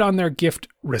people put on their gift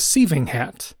receiving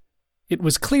hat, it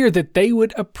was clear that they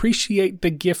would appreciate the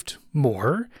gift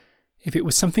more if it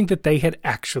was something that they had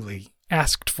actually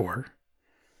asked for.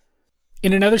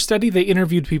 In another study, they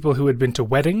interviewed people who had been to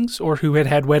weddings or who had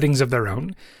had weddings of their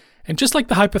own. And just like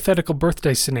the hypothetical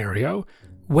birthday scenario,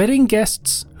 wedding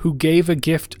guests who gave a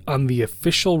gift on the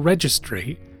official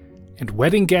registry and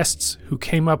wedding guests who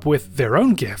came up with their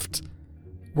own gift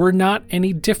were not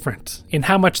any different in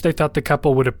how much they thought the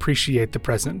couple would appreciate the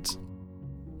present.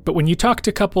 But when you talk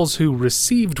to couples who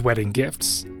received wedding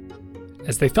gifts,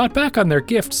 as they thought back on their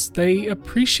gifts, they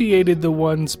appreciated the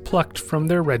ones plucked from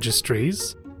their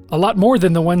registries a lot more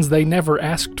than the ones they never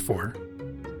asked for.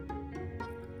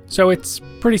 So it's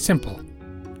pretty simple.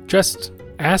 Just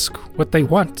ask what they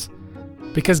want.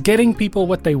 Because getting people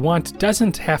what they want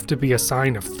doesn't have to be a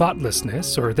sign of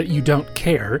thoughtlessness or that you don't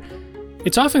care.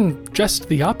 It's often just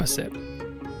the opposite.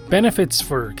 Benefits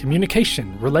for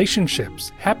communication,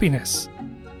 relationships, happiness.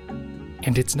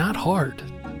 And it's not hard.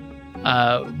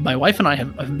 My wife and I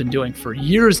have been doing for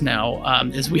years now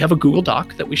is we have a Google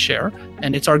Doc that we share,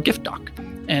 and it's our gift doc.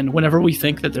 And whenever we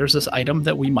think that there's this item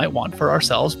that we might want for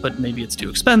ourselves, but maybe it's too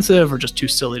expensive or just too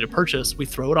silly to purchase, we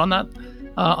throw it on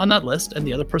that list, and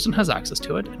the other person has access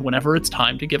to it. And whenever it's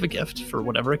time to give a gift for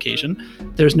whatever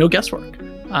occasion, there's no guesswork.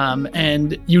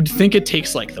 And you'd think it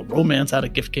takes like the romance out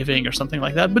of gift giving or something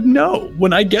like that, but no.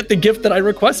 When I get the gift that I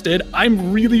requested,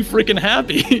 I'm really freaking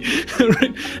happy.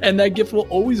 Right? And that gift will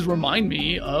always remind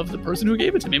me of the person who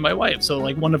gave it to me, my wife. So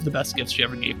like one of the best gifts she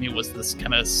ever gave me was this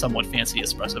kind of somewhat fancy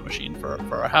espresso machine for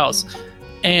our house.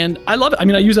 And I love it. I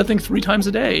mean, I use that thing 3 times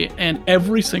a day, and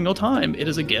every single time it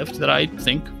is a gift that I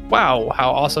think, wow,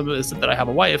 how awesome is it that I have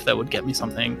a wife that would get me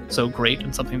something so great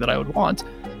and something that I would want.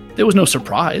 There was no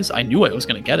surprise. I knew I was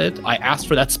going to get it. I asked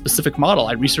for that specific model.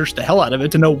 I researched the hell out of it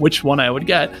to know which one I would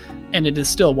get, and it is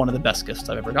still one of the best gifts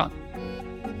I've ever gotten.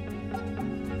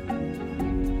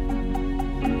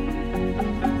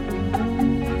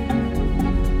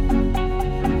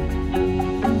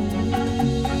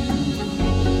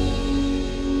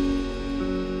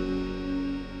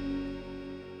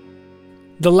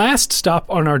 The last stop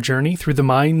on our journey through the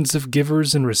minds of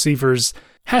givers and receivers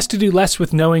has to do less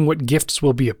with knowing what gifts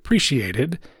will be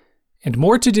appreciated, and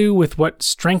more to do with what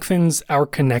strengthens our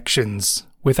connections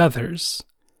with others.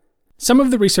 Some of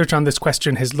the research on this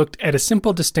question has looked at a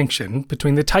simple distinction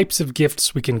between the types of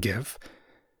gifts we can give.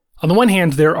 On the one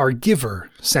hand, there are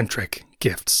giver-centric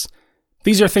gifts.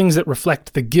 These are things that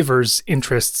reflect the giver's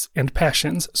interests and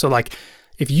passions. So like,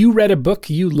 if you read a book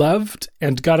you loved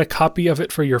and got a copy of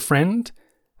it for your friend,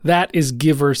 that is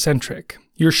giver-centric.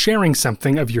 You're sharing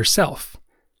something of yourself.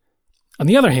 On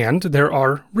the other hand, there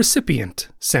are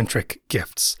recipient-centric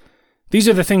gifts. These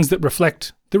are the things that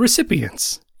reflect the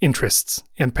recipient's interests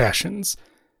and passions.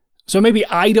 So maybe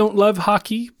I don't love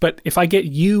hockey, but if I get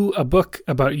you a book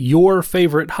about your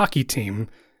favorite hockey team,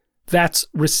 that's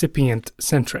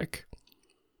recipient-centric.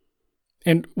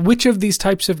 And which of these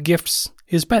types of gifts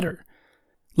is better?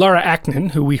 Laura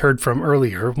Aknin, who we heard from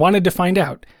earlier, wanted to find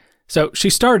out. So she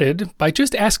started by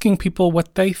just asking people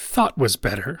what they thought was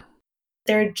better.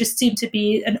 There just seemed to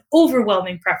be an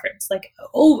overwhelming preference.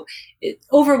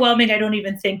 Overwhelming, I don't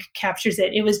even think captures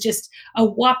it. It was just a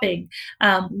whopping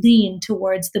lean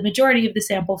towards the majority of the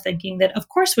sample thinking that, of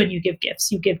course, when you give gifts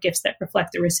that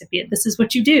reflect the recipient. This is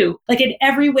what you do. Like in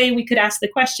every way we could ask the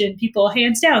question, people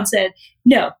hands down said,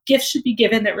 no, gifts should be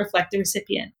given that reflect the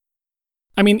recipient.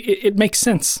 I mean, it makes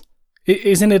sense.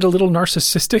 Isn't it a little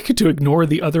narcissistic to ignore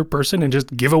the other person and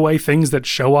just give away things that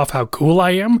show off how cool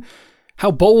I am?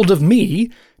 How bold of me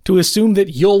to assume that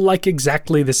you'll like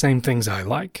exactly the same things I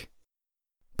like.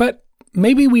 But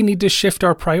maybe we need to shift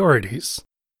our priorities.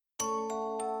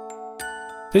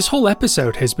 This whole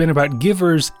episode has been about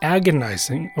givers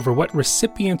agonizing over what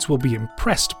recipients will be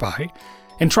impressed by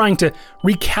and trying to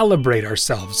recalibrate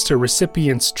ourselves to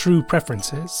recipients' true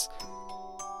preferences.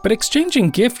 But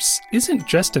exchanging gifts isn't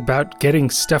just about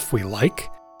getting stuff we like.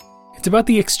 It's about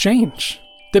the exchange,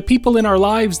 the people in our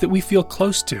lives that we feel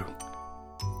close to.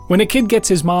 When a kid gets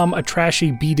his mom a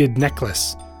trashy beaded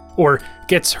necklace, or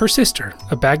gets her sister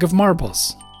a bag of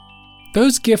marbles,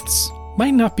 those gifts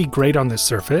might not be great on the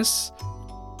surface,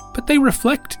 but they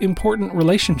reflect important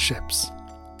relationships.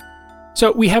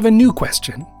 So we have a new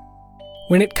question.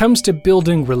 When it comes to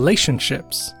building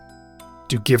relationships,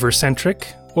 do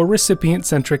giver-centric or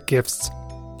recipient-centric gifts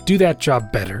do that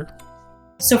job better?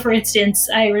 So for instance,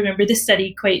 I remember this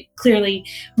study quite clearly.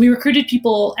 We recruited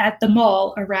people at the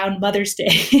mall around Mother's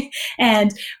Day,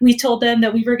 and we told them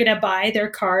that we were going to buy their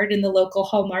card in the local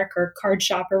Hallmark or card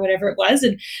shop or whatever it was.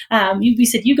 And we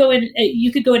said, you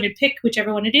could go in and pick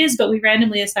whichever one it is, but we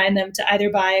randomly assigned them to either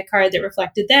buy a card that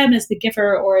reflected them as the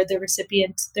giver or the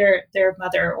recipient, their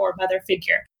mother or mother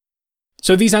figure.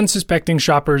 So these unsuspecting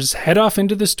shoppers head off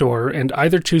into the store and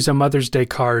either choose a Mother's Day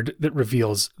card that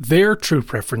reveals their true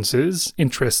preferences,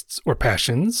 interests, or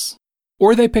passions,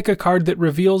 or they pick a card that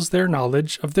reveals their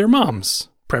knowledge of their mom's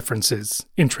preferences,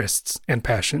 interests, and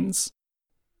passions.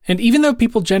 And even though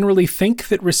people generally think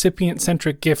that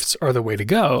recipient-centric gifts are the way to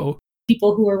go,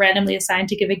 people who were randomly assigned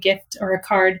to give a gift or a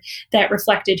card that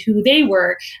reflected who they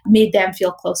were made them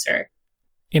feel closer.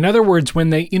 In other words, when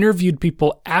they interviewed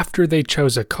people after they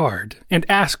chose a card and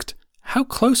asked how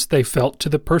close they felt to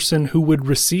the person who would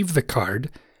receive the card,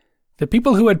 the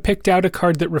people who had picked out a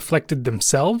card that reflected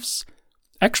themselves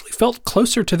actually felt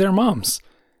closer to their moms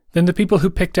than the people who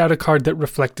picked out a card that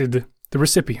reflected the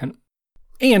recipient.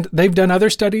 And they've done other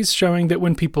studies showing that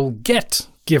when people get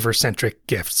giver-centric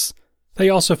gifts, they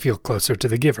also feel closer to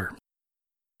the giver.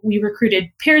 We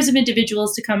recruited pairs of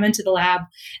individuals to come into the lab.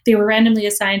 They were randomly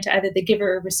assigned to either the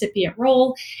giver or recipient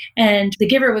role, and the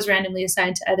giver was randomly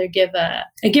assigned to either give a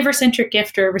giver-centric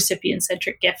gift or a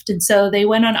recipient-centric gift. And so they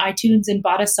went on iTunes and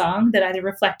bought a song that either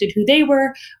reflected who they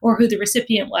were or who the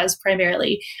recipient was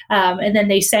primarily. And then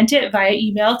they sent it via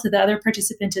email to the other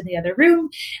participant in the other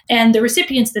room. And the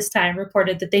recipients this time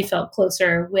reported that they felt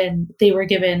closer when they were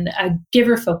given a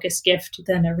giver-focused gift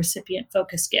than a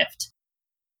recipient-focused gift.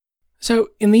 So,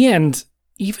 in the end,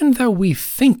 even though we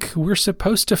think we're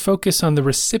supposed to focus on the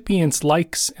recipient's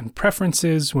likes and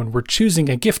preferences when we're choosing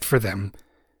a gift for them,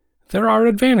 there are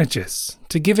advantages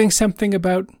to giving something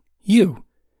about you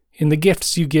in the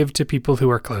gifts you give to people who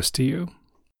are close to you.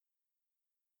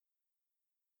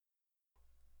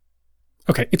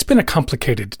 Okay, it's been a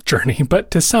complicated journey, but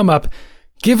to sum up,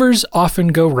 givers often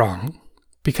go wrong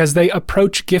because they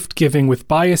approach gift giving with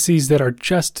biases that are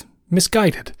just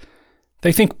misguided.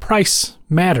 They think price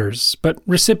matters, but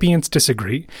recipients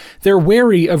disagree. They're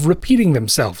wary of repeating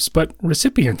themselves, but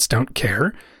recipients don't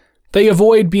care. They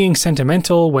avoid being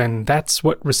sentimental when that's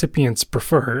what recipients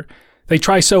prefer. They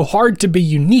try so hard to be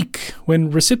unique when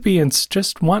recipients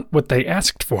just want what they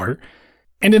asked for.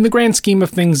 And in the grand scheme of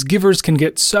things, givers can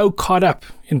get so caught up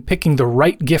in picking the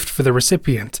right gift for the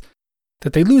recipient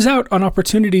that they lose out on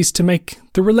opportunities to make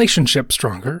the relationship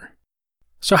stronger.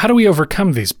 So how do we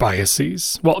overcome these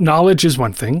biases? Well, knowledge is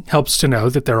one thing, helps to know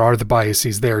that there are the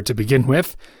biases there to begin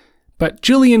with. But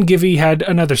Gillian Givey had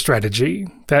another strategy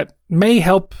that may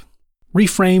help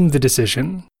reframe the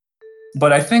decision.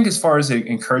 But I think as far as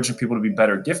encouraging people to be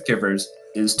better gift givers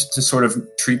is to sort of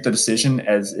treat the decision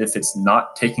as if it's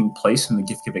not taking place in the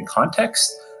gift-giving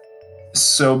context.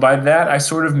 So by that, I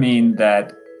sort of mean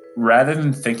that rather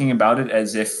than thinking about it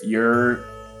as if you're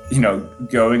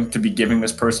going to be giving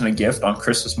this person a gift on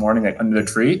Christmas morning, like under the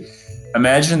tree.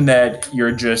 Imagine that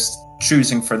you're just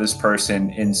choosing for this person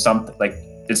in something like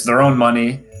it's their own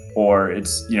money, or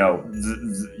it's,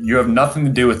 you have nothing to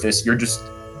do with this. You're just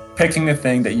picking the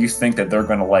thing that you think that they're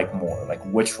going to like more. Like,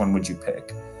 which one would you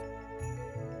pick?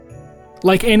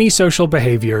 Like any social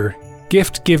behavior,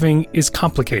 gift giving is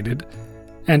complicated.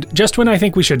 And just when I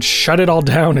think we should shut it all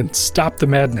down and stop the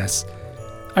madness,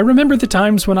 I remember the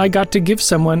times when I got to give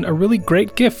someone a really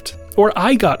great gift, or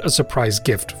I got a surprise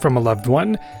gift from a loved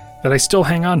one that I still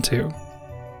hang on to.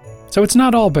 So it's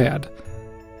not all bad.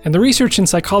 And the research in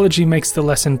psychology makes the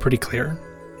lesson pretty clear.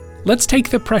 Let's take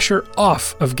the pressure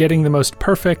off of getting the most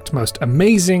perfect, most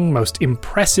amazing, most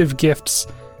impressive gifts,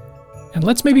 and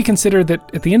let's maybe consider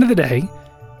that at the end of the day,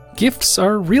 gifts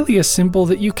are really a symbol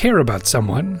that you care about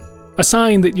someone, a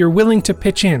sign that you're willing to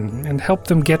pitch in and help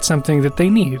them get something that they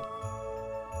need.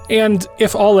 And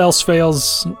if all else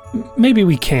fails, maybe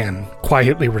we can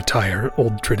quietly retire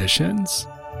old traditions.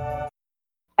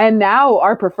 And now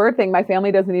our preferred thing, my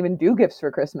family doesn't even do gifts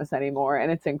for Christmas anymore, and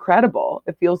it's incredible.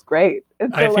 It feels great.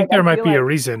 And so, I think there might be a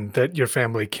reason that your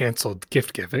family canceled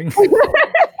gift giving.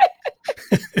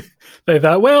 They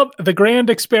thought, well, the grand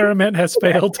experiment has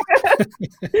failed.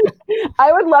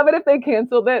 I would love it if they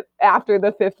canceled it after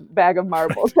the 5th bag of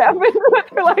marbles happened.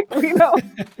 They're like, we don't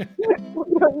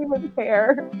even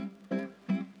care.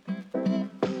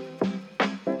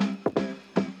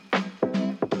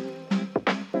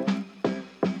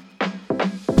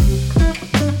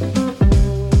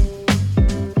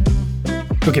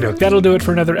 Okay, that'll do it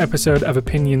for another episode of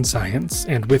Opinion Science.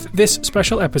 And with this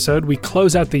special episode, we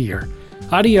close out the year.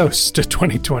 Adios to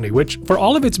 2020, which, for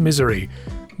all of its misery,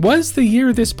 was the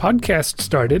year this podcast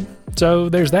started. So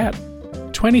there's that.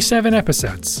 27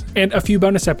 episodes, and a few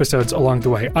bonus episodes along the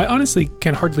way. I honestly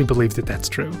can hardly believe that that's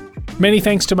true. Many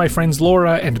thanks to my friends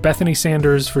Laura and Bethany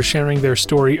Sanders for sharing their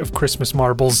story of Christmas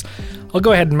marbles. I'll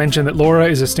go ahead and mention that Laura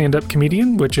is a stand-up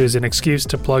comedian, which is an excuse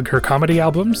to plug her comedy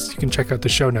albums. You can check out the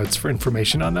show notes for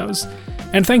information on those.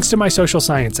 And thanks to my social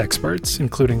science experts,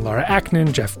 including Laura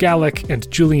Ackman, Jeff Gallick, and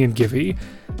Julian Givey.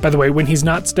 By the way, when he's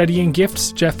not studying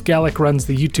gifts, Jeff Gallick runs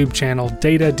the YouTube channel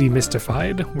Data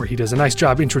Demystified, where he does a nice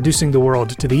job introducing the world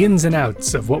to the ins and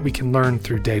outs of what we can learn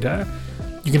through data.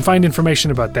 You can find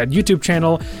information about that YouTube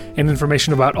channel and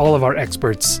information about all of our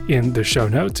experts in the show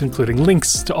notes, including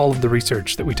links to all of the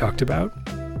research that we talked about.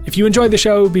 If you enjoy the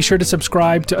show, be sure to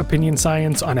subscribe to Opinion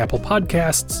Science on Apple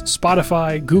Podcasts,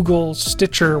 Spotify, Google,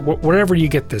 Stitcher, wherever you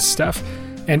get this stuff.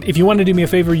 And if you want to do me a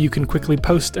favor, you can quickly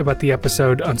post about the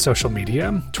episode on social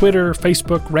media, Twitter,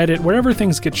 Facebook, Reddit, wherever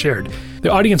things get shared.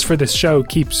 The audience for this show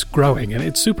keeps growing, and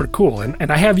it's super cool,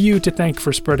 and I have you to thank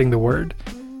for spreading the word.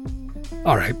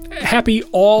 All right, happy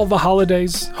all the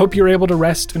holidays. Hope you're able to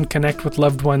rest and connect with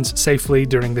loved ones safely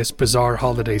during this bizarre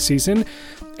holiday season.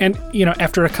 And,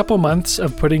 after a couple months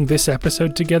of putting this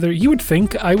episode together, you would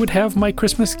think I would have my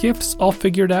Christmas gifts all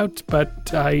figured out,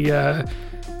 but I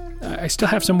still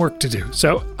have some work to do.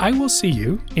 So I will see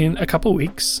you in a couple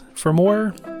weeks for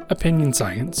more Opinion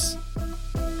Science.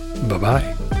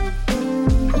 Bye-bye.